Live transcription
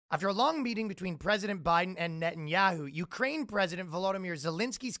After a long meeting between President Biden and Netanyahu, Ukraine President Volodymyr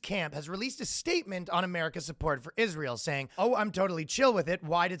Zelensky's camp has released a statement on America's support for Israel, saying, "Oh, I'm totally chill with it.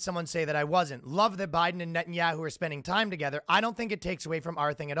 Why did someone say that I wasn't? Love that Biden and Netanyahu are spending time together. I don't think it takes away from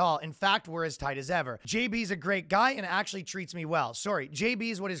our thing at all. In fact, we're as tight as ever. JB's a great guy and actually treats me well. Sorry,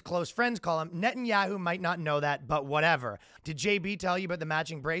 JB is what his close friends call him. Netanyahu might not know that, but whatever. Did JB tell you about the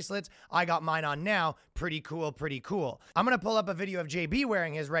matching bracelets? I got mine on now. Pretty cool, pretty cool." I'm going to pull up a video of JB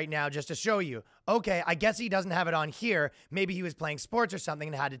wearing his right now just to show you. Okay, I guess he doesn't have it on here. Maybe he was playing sports or something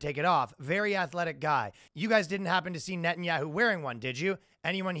and had to take it off. Very athletic guy. You guys didn't happen to see Netanyahu wearing one, did you?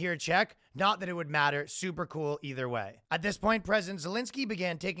 Anyone here check? Not that it would matter. Super cool either way. At this point, President Zelenskyy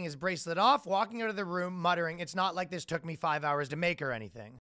began taking his bracelet off, walking out of the room, muttering, "It's not like this took me 5 hours to make or anything."